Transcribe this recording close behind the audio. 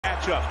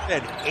matchup.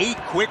 And 8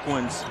 quick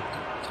ones.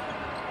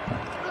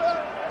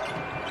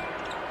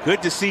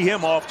 Good to see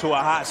him off to a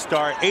hot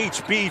start.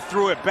 HB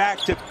threw it back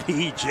to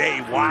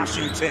PJ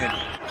Washington.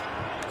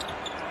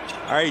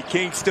 All right,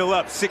 Kings still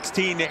up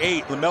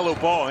 16-8. Lamelo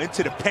Ball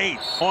into the paint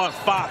on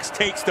Fox,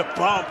 takes the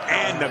bump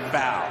and the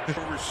foul.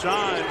 From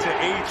Rashawn to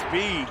HB,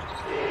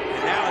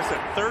 and now it's a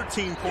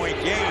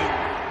 13-point game.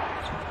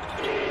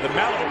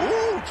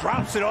 Lamelo,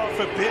 drops it off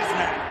of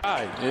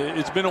Bismack.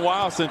 It's been a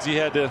while since he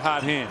had that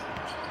hot hand.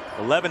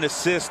 11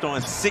 assists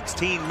on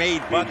 16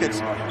 made buckets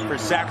for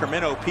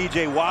Sacramento.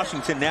 PJ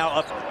Washington now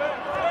up.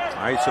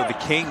 All right, so the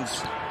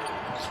Kings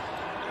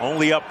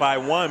only up by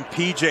 1.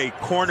 PJ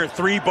corner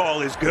 3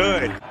 ball is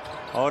good.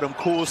 All them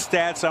cool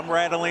stats I'm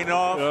rattling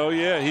off. Oh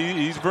yeah,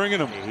 he's bringing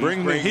them.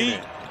 Bringing the heat.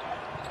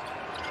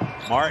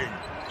 Martin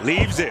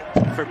leaves it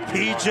for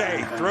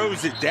PJ,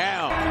 throws it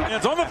down.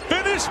 It's on the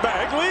finish,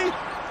 Bagley.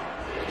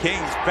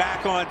 Kings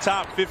back on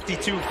top,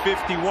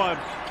 52-51.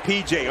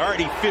 PJ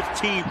already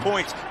 15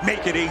 points,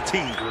 make it 18.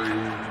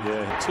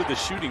 Yeah, to the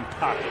shooting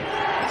pocket.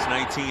 That's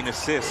 19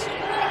 assists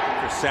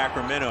for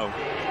Sacramento.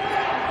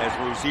 As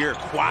Rozier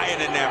quiet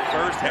in that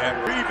first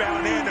half.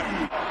 Rebound in.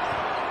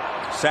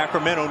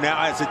 Sacramento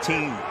now as a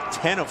team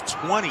 10 of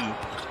 20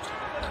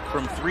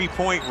 from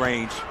 3-point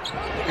range.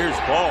 Here's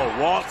Ball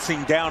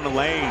waltzing down the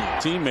lane.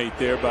 Teammate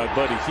there by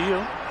Buddy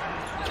Hield.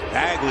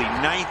 Bagley,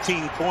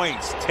 19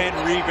 points, 10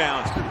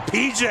 rebounds.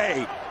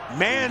 PJ,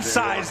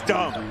 man-sized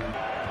dunk.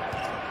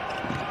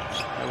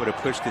 That would have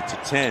pushed it to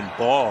 10.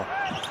 Ball.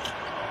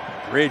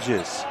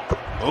 Bridges.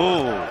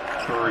 Oh.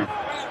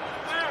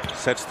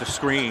 Sets the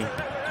screen.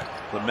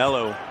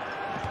 Lamelo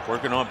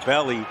working on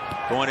Belly.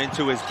 Going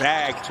into his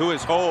bag, to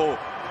his hole.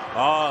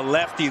 Oh,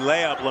 lefty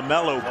layup.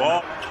 Lamelo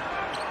Ball.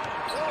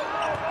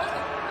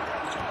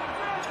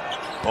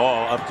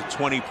 Ball up to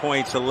 20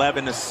 points,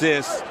 11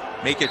 assists.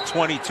 Make it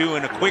 22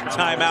 in a quick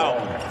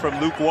timeout from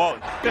Luke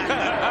Walton.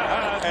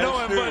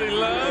 Knowing Buddy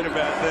Love.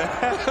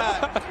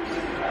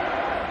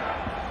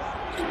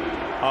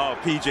 Oh,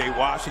 PJ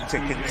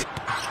Washington can.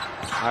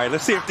 All right,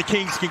 let's see if the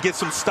Kings can get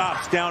some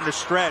stops down the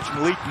stretch.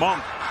 Malik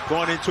Monk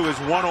going into his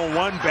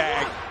one-on-one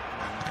bag.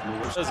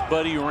 Because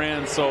Buddy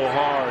ran so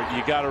hard,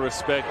 you got to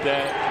respect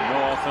that.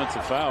 No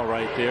offensive foul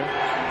right there.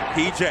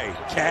 PJ,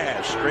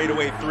 cash,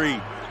 straightaway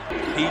 3.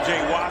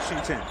 PJ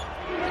Washington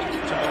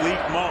to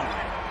Malik Monk.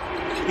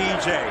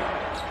 PJ,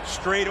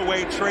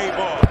 straightaway tray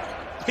ball.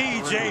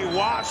 PJ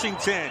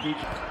Washington.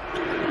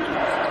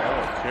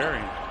 Oh,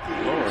 carrying.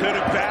 To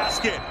the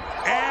basket.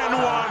 And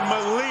one,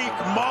 Malik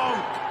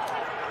Monk.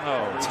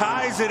 Oh.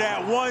 Ties it at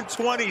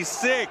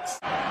 126.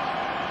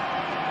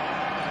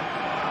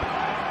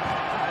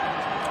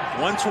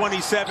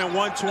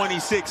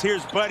 127-126.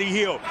 Here's Buddy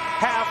Hield.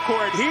 Half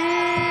court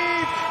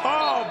heave.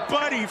 Oh,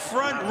 Buddy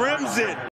front rims it.